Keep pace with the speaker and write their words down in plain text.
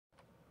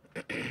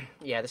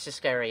Yeah, this is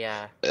scary.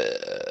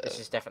 This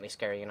is definitely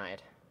Scary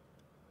United.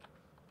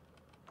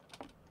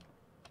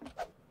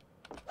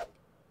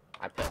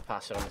 I put a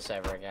password on the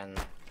server again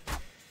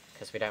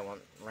because we don't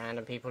want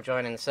random people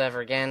joining the server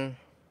again.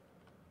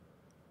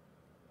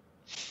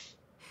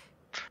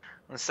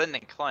 I'm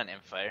sending client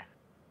info,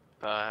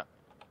 but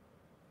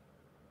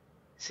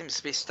seems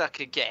to be stuck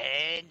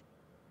again.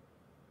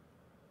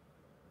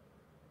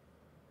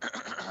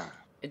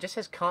 It just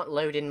says can't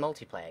load in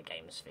multiplayer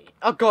games feed.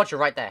 Oh god, you're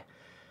right there.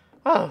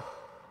 Oh.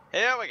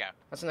 Here we go.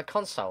 That's in the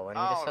console, and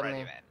you just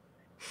suddenly...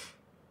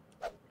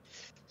 then.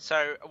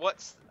 So,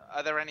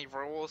 are there any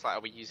rules? Like,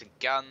 are we using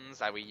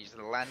guns? Are we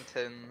using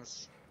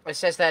lanterns? It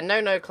says there,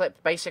 no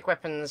clip, basic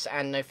weapons,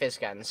 and no fizz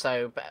guns.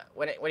 So,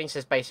 when he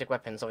says basic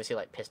weapons, obviously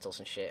like pistols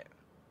and shit.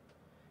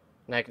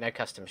 No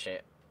custom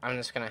shit. I'm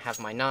just gonna have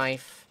my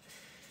knife,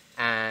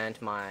 and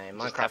my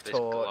Minecraft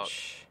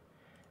torch,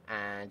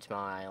 and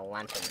my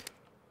lantern.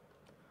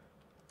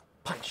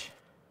 Punch.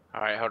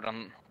 Alright, hold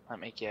on. Let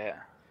me get...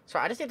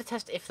 Sorry, I just need to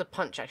test if the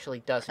punch actually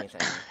does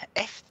anything.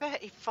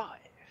 F-35?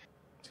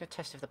 Let's go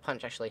test if the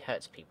punch actually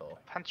hurts people.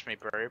 Punch me,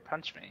 bro.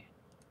 Punch me.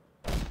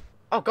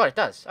 Oh god, it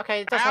does.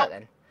 Okay, it does Ow. hurt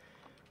then.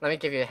 Let me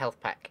give you a health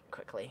pack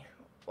quickly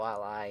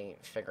while I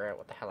figure out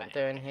what the hell I'm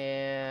doing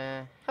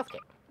here. Health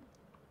kit.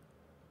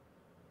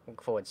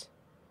 Walk forwards.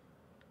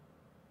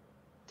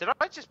 Did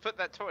I just put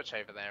that torch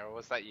over there, or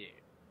was that you?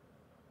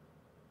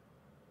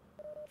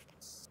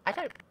 I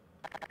don't...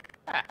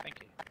 Ah,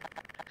 thank you.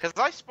 Because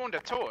I spawned a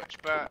torch,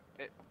 but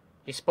it...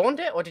 You spawned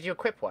it, or did you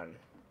equip one?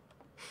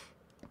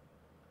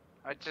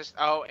 I just...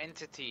 Oh,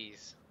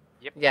 entities.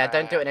 Yep. Yeah,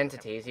 don't do it in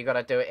entities. You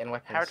gotta do it in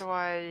weapons. How do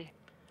I...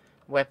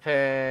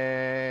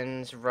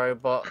 Weapons,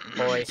 Robot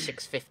Boy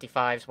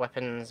 655's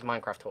weapons,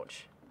 Minecraft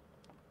torch.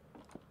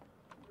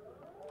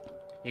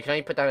 You can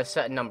only put down a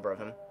certain number of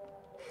them.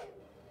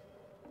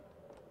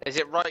 Is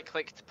it right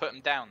click to put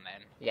them down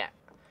then? Yeah.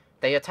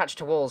 They attach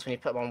to walls when you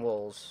put them on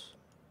walls.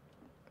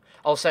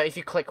 Also, if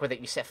you click with it,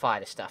 you set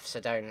fire to stuff, so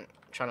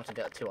try not to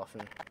do it too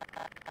often.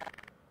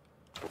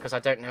 Because I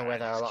don't know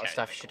whether a lot of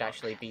stuff should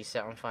actually be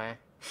set on fire.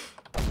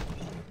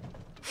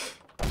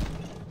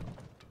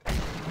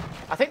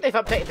 I think they've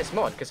updated this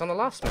mod, because on the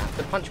last map,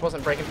 the punch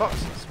wasn't breaking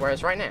boxes,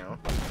 whereas right now,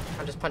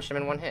 I'm just punching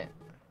them in one hit.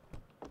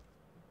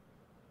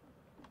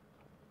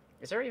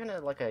 Is there even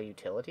a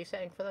utility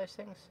setting for those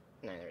things?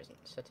 No, there isn't.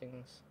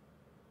 Settings.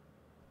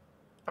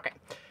 Okay.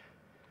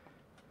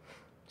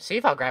 Sea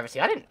gravity.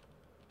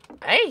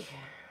 Hey!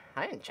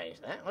 I didn't change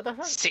that. What the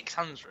fuck?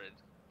 600.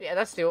 Yeah,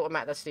 that's the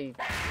automatic. That's the...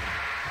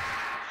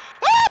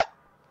 Ah!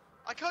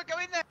 I can't go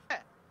in there!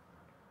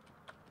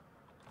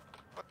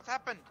 What's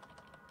happened?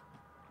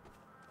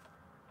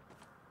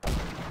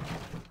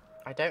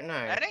 I don't know.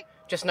 Ready?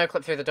 Just no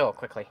clip through the door,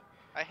 quickly.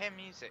 I hear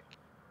music.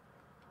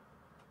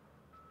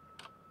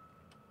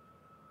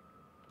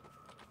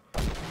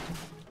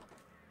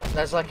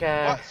 There's like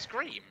a... What?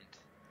 Screamed?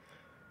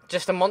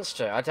 Just a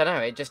monster. I don't know.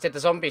 It just did the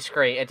zombie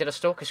scream. It did a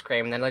stalker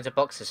scream, and then loads of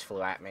boxes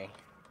flew at me.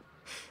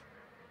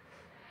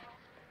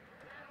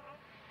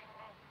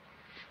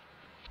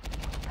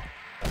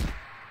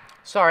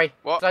 Sorry.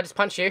 What? Did I just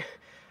punch you?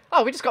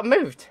 Oh, we just got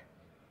moved.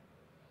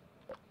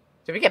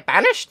 Did we get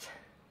banished?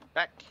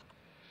 Back.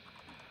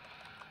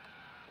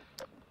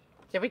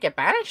 Did we get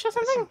banished or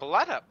There's something? some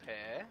blood up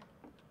here.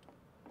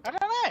 I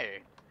don't know.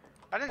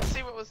 I didn't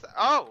see what was...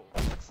 Oh,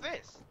 what's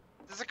this?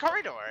 There's a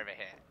corridor over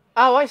here.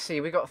 Oh, I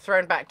see. We got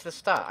thrown back to the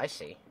start. I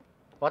see.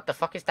 What the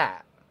fuck is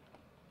that?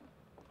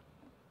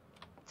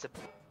 It's a...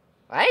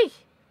 Hey!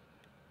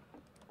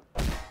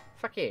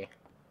 Fuck you.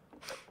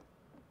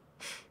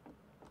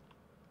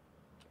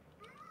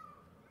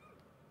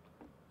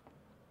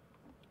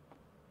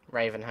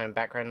 Raven home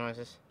background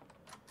noises.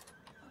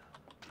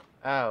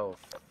 Oh.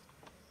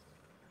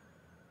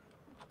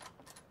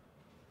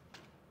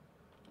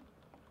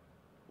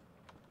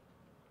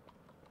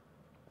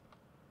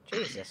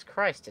 Jesus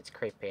Christ, it's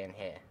creepy in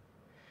here.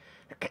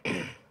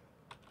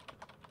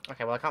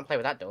 Okay, well I can't play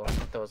with that door.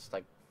 That door's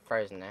like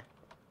frozen there.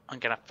 I'm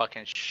gonna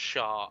fucking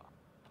shot.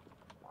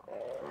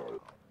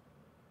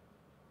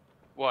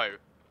 Whoa.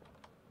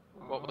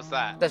 What was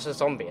that? There's a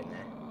zombie in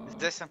there. Is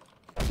this a...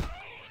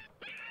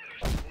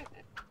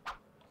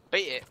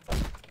 Beat it.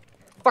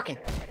 Fucking.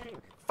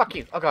 Fuck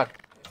you. Oh god.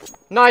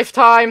 Knife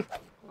time!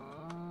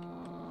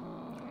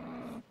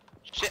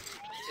 Shit.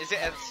 Is it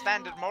a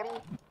standard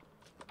model?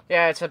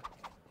 Yeah, it's a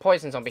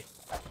poison zombie.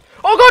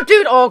 Oh god,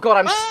 dude! Oh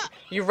god, Ah!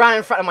 You ran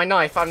in front of my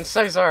knife. I'm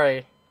so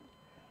sorry.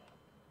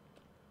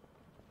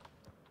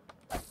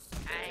 Oh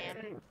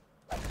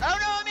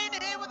no, I'm in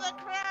here with a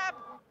crab!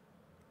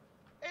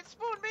 It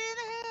spawned me in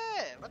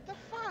here! What the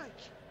fuck?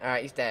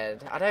 Alright, he's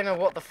dead. I don't know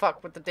what the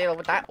fuck the deal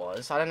with that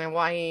was. I don't know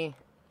why he...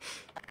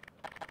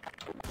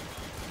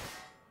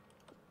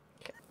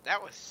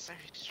 That was so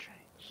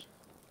strange.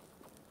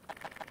 I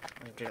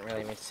didn't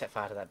really mean to set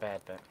fire to that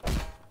bed, but...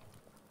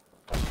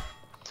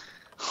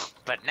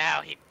 But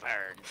now he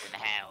burns in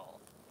hell.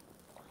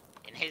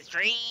 In his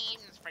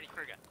dreams, Freddy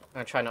Krueger. I'm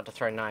gonna try not to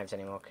throw knives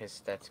anymore,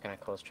 because that's gonna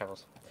cause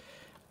troubles.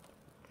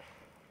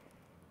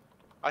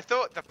 I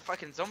thought the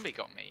fucking zombie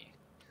got me.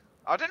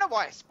 I don't know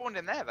why it spawned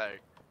in there though.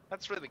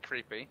 That's really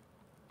creepy.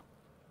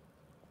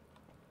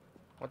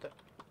 What the?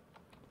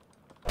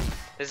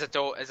 There's a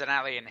door. There's an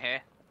alley in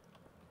here.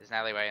 There's an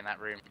alleyway in that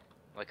room.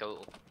 Like a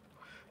little.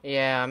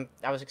 Yeah,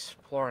 I was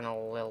exploring a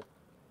little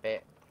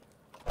bit.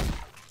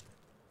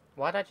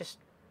 Why'd I just...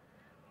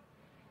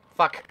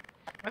 Fuck.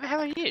 Where the hell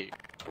are you?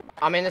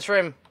 I'm in this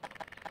room.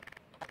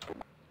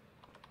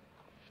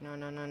 No.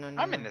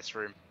 I'm in this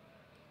room.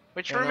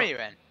 Which You're room not. are you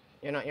in?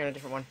 You're not, you're in a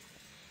different one.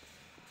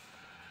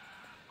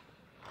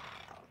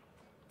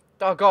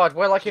 Oh god,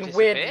 we're like Did in you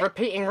weird disappear?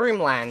 repeating room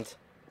land.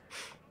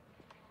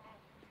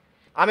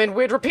 I'm in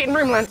weird repeating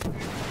room land.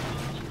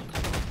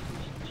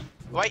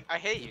 Wait, I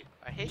hear you.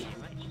 I hear you,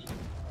 mate.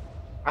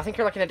 I think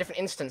you're like in a different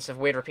instance of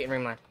weird repeating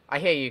room land. I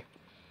hear you.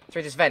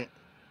 Through this vent.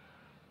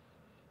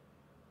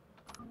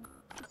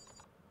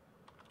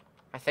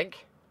 I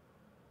think.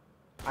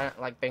 I don't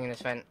like being in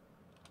this vent.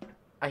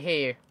 I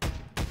hear you.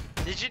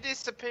 Did you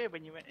disappear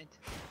when you went into?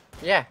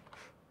 Yeah.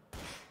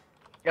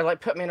 It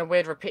like put me in a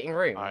weird repeating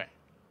room. Alright.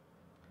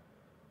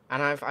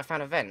 And I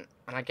found a vent.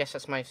 And I guess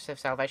that's my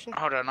salvation.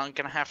 Hold on, I'm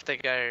gonna have to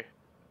go.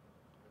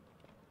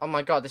 Oh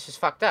my god, this is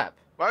fucked up.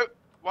 Whoa,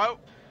 whoa,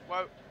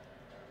 whoa.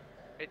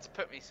 It's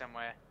put me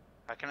somewhere.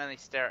 I can only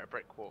stare at a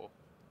brick wall.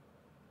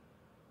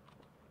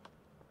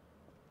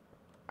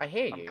 I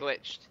hear I'm you.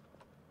 glitched.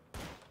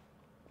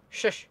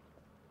 Shush.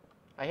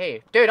 I hear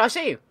you. Dude, I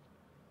see you.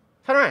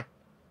 Turn around.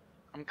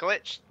 I'm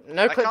glitched.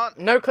 No clip, can't-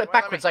 no clip won't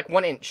let backwards me. like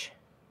 1 inch.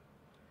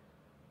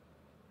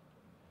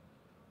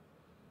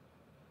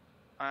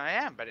 I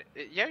am, but it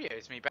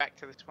yo-yos me back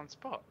to this one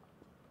spot.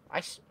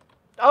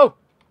 Oh!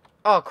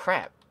 Oh,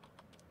 crap.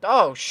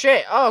 Oh,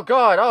 shit. Oh,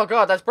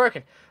 God, that's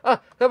broken.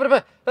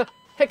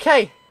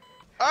 Okay.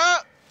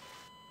 Ah!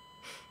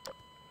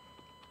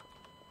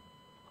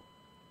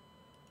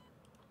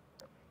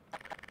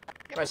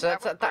 Right, so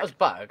that was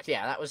bugged.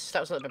 Yeah, that was a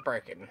little bit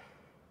broken.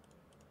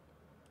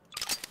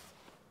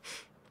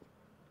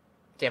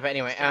 Yeah, but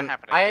anyway, It's gonna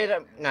happen I again. ended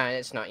up... No,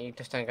 it's not. You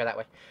just don't go that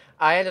way.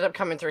 I ended up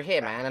coming through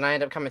here, man, and I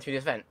ended up coming through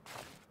this vent.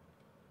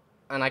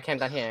 And I came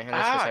down here, and this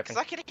was Ah, open. because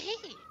I could hear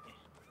you.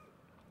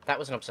 That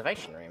was an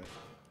observation room.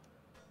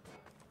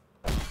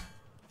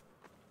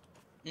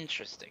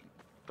 Interesting,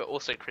 but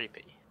also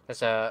creepy.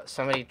 There's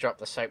somebody dropped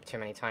the soap too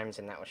many times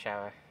in that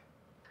shower.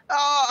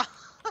 Oh!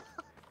 I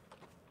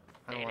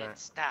don't It wanna... didn't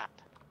stop.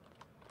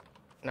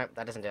 Nope,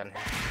 that doesn't do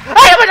anything.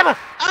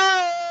 Oh!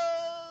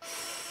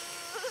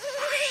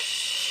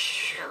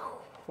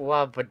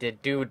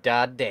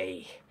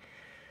 Wabba-da-doo-da-day.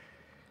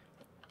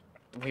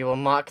 We will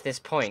mark this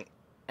point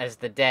as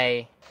the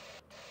day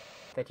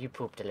that you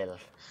pooped a little.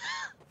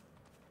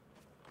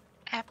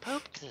 I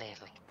pooped a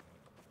little.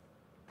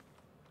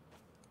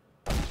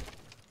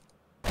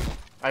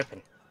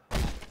 Open.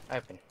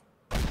 Open.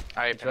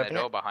 I Did you opened the open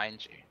door it?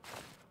 behind you.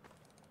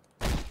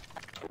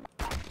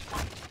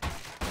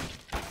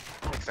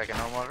 Looks like a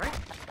normal room.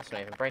 That's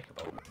not even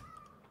breakable.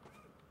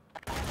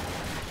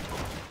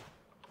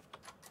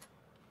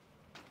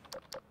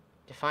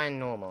 Define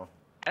normal.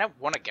 I don't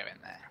want to go in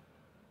there.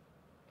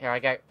 Here I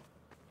go.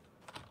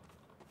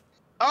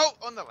 Oh,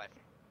 on the left.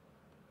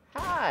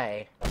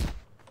 Hi.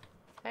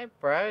 Hey,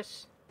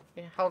 bros.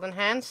 You holding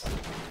hands?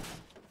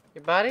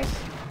 Your buddies?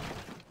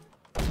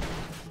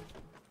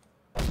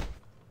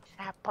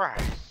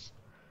 Surprise.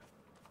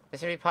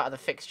 This will be part of the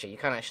fixture. You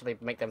can't actually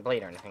make them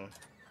bleed or anything.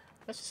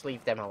 Let's just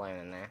leave them alone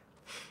in there.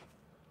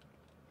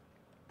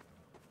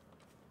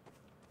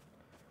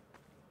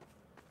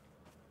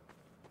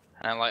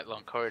 I don't like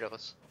long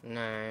corridors.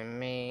 No,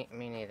 me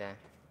neither.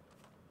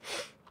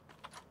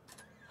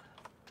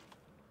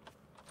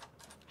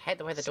 Hate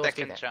the way the doors do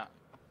Second that. chance.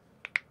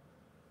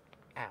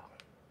 Ow.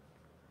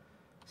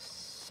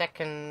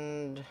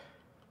 Second...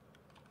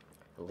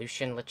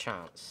 Lucian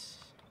LeChance.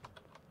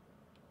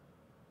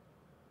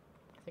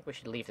 I think we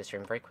should leave this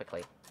room very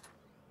quickly.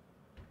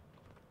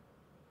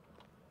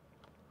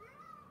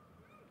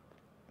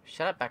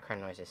 Shut up,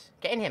 background noises.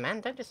 Get in here,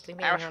 man. Don't just leave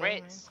me alone,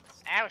 man. Auschwitz.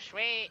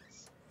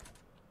 Auschwitz.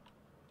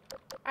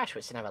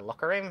 Auschwitz didn't have a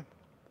locker room.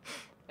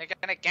 They're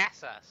gonna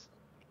gas us.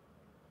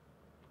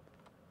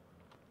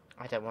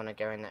 I don't want to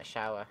go in that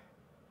shower.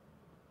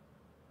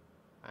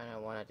 I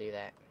don't want to do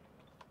that.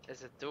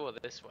 There's a door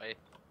this way.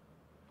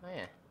 Oh,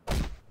 yeah.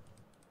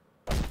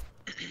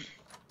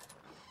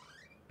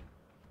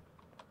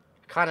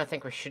 I kind of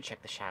think we should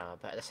check the shower,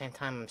 but at the same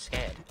time, I'm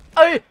scared.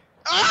 Oh!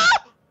 Ah!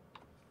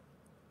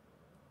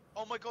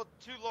 Oh my god,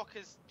 2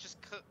 lockers just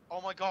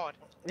oh my god.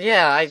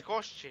 Yeah, I I...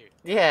 squashed you.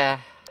 Yeah.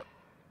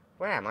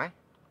 Where am I?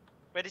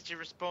 Where did you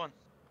respawn?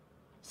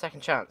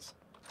 Second chance.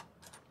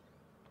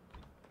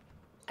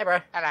 Hey, bro.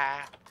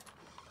 Hello.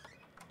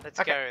 Let's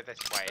Okay. go this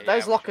way. Those Yeah,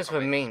 we should lockers were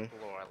probably mean.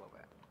 explore a little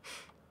bit.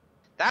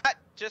 That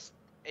just,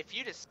 if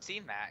you'd have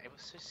seen that, it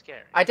was so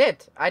scary. I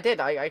did.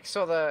 I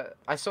saw the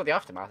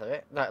aftermath of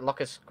it. That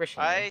locker's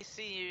squishing. me. I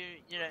see you,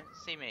 you don't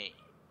see me.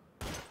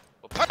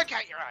 Well, poke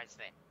out your eyes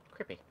then.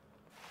 Creepy.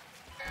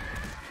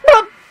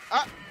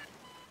 Ah!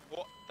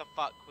 What the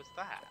fuck was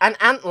that? An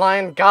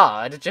antlion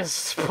guard just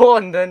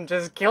spawned and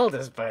just killed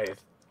us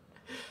both.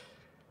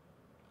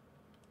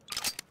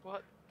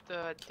 What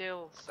the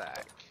dill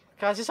sack?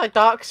 Guys, it's like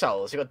Dark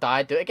Souls. You got to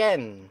die, do it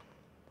again.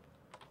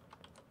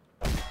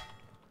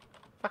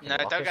 Fucking No,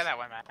 don't lockers. go that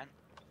way, man.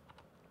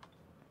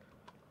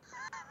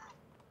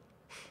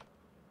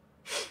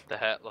 The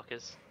hurt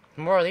lockers.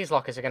 More of these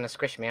lockers are going to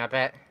squish me, I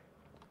bet.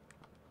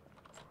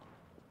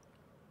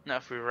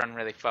 Not if we run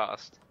really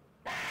fast.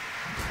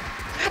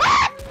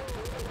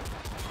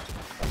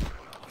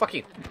 Fuck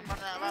you.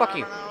 Fuck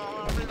you.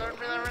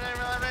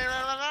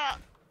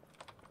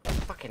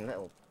 Fucking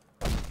little.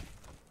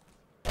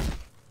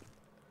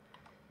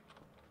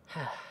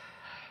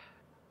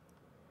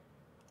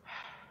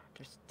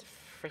 Just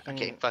freaking. I'm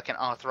getting fucking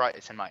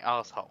arthritis in my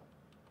asshole.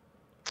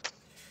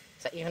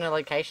 Is that even a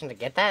location to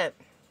get that?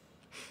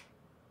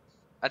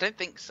 I don't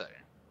think so.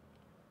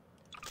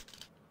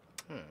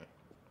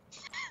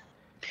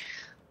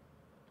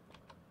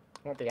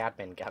 I want the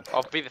admin gun.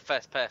 I'll be the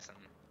first person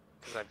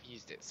because I've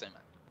used it so much.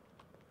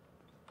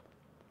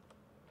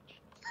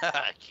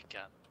 You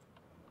can.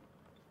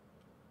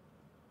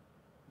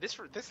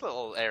 This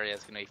little area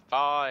is gonna be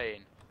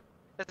fine.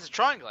 There's a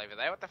triangle over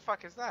there. What the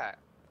fuck is that?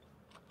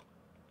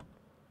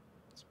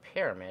 It's a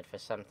pyramid for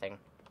something.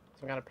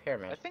 Some kind of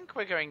pyramid. I think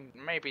we're going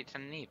maybe to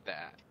need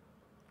that.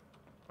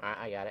 Alright,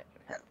 I got it.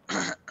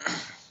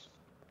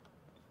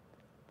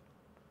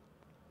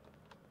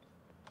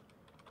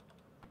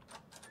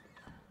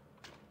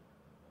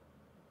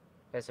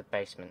 There's a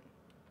basement.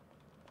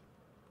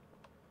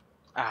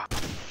 Ah,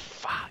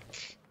 fuck.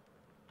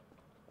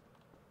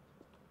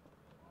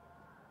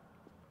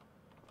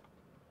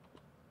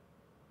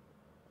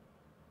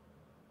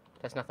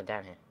 There's nothing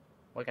down here.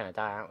 We're gonna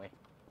die, aren't we?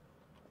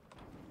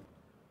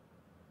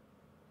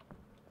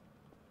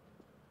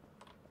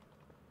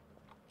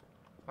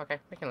 Okay,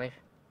 we can leave.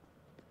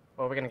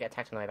 Or we're gonna get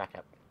attacked on the way back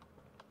up.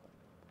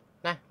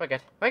 No, we're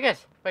good. We're good.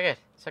 We're good.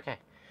 It's okay.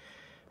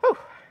 Whew.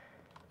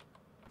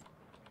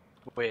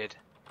 Weird.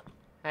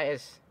 That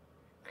is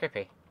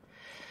creepy.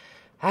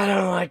 I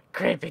don't like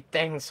creepy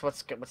things.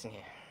 What's good? What's in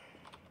here?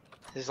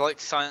 It's like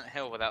Silent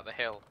Hill without the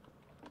hill.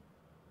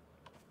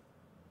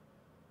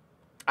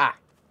 Ah,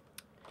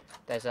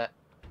 there's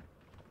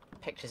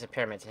pictures of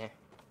pyramids in here.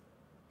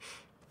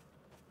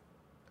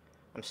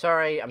 I'm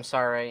sorry. I'm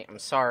sorry. I'm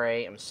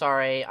sorry. I'm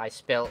sorry. I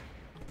spilt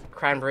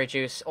cranberry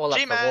juice all up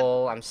the G-Man.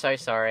 wall. I'm so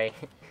sorry.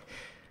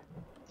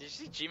 Did you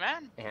see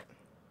G-Man? Yeah.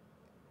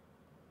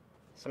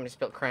 Somebody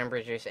spilled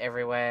cranberry juice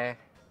everywhere.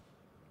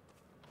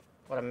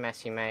 What a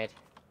mess you made.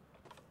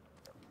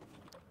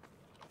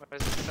 What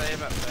does it say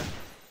about the...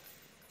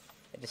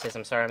 It just says,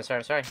 I'm sorry, I'm sorry,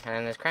 I'm sorry. And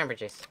then there's cranberry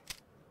juice.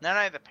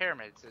 No, the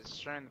pyramids. It's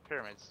showing the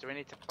pyramids. Do we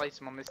need to place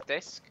them on this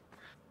disc?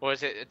 Or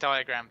is it a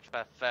diagram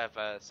for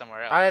further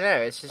somewhere else? I don't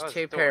know, it's just Oh, it's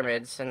two a door.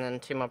 pyramids and then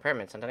two more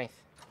pyramids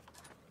underneath.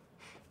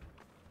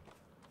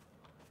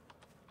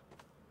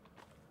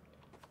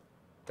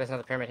 There's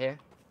another pyramid here.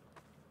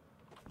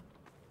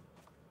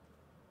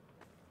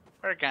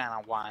 We're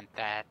gonna want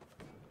that.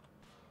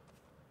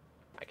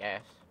 I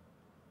guess.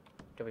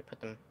 Do we put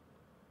them...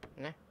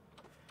 No?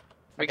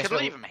 We guess could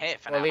leave them here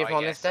for We'll now, leave them I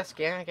on this guess. desk,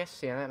 yeah, I guess.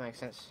 Yeah, that makes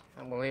sense.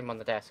 And we'll leave them on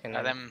the desk and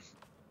And then...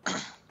 then...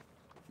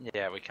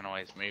 yeah, we can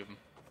always move them.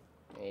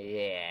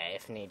 Yeah,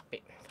 if need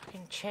be.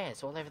 Fucking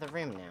chairs all over the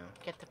room now.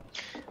 Get the...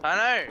 I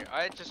know!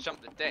 I just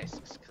jumped the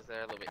desks because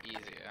they're a little bit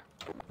easier.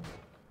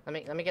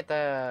 Let me get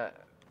the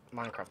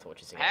Minecraft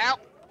torches again. Help!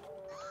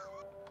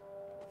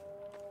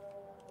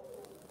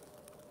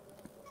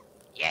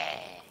 Yeah!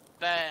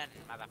 Burn,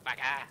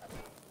 motherfucker!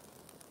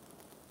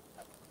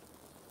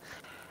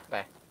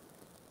 There.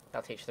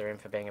 I'll teach the room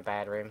for being a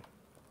bad room.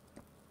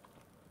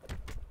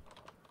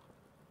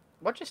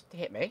 What just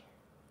hit me?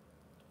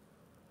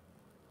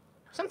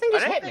 Something I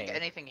just don't hit think me.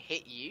 anything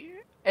hit you.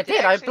 It Did it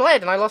did, I actually-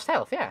 bled and I lost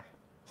health, yeah.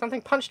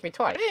 Something punched me I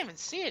twice. didn't even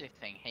see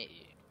anything hit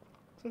you.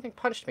 Something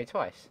punched me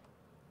twice.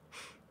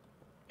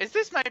 Is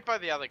this made by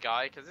the other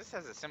guy? Because this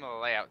has a similar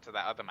layout to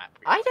that other map.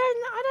 we I played. don't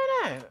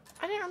know.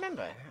 I don't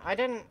remember. I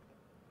didn't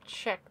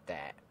check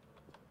that.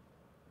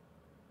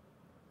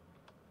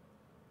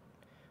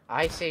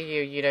 I see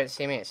you, you don't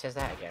see me. It says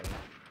that again.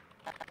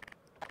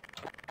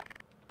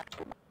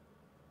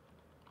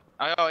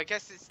 Oh, I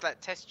guess it's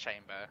that test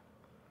chamber.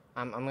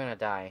 I'm gonna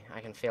die.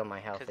 I can feel my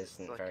health 'Cause it's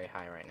isn't like- very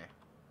high right now.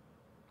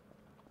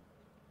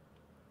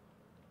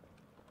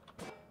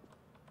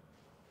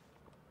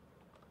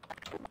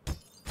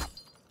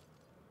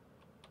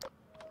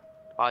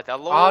 By the Oh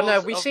laws no,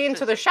 we of see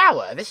into the physics.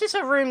 shower. This is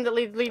a room that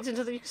leads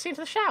into the. You can see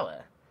into the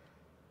shower.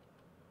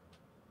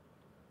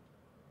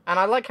 And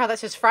I like how that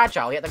says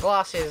fragile, yet the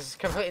glass is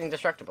completely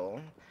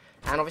indestructible.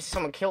 And obviously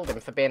someone killed him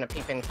for being a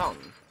peeping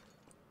Tom.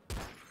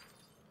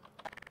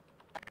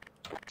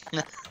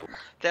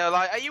 They were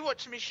like, "Are you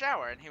watching me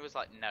shower?" And he was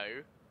like,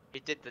 "No." He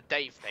did the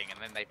Dave thing, and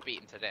then they beat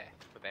him to death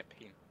with their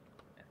peen.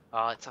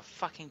 Oh, it's a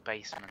fucking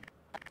basement.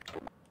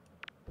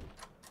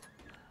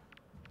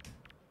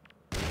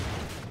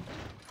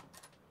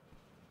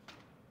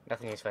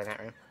 Nothing useful in that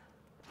room.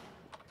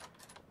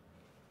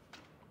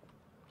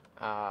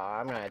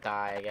 I'm gonna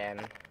die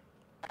again.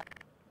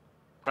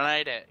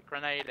 Grenade it!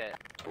 Grenade it!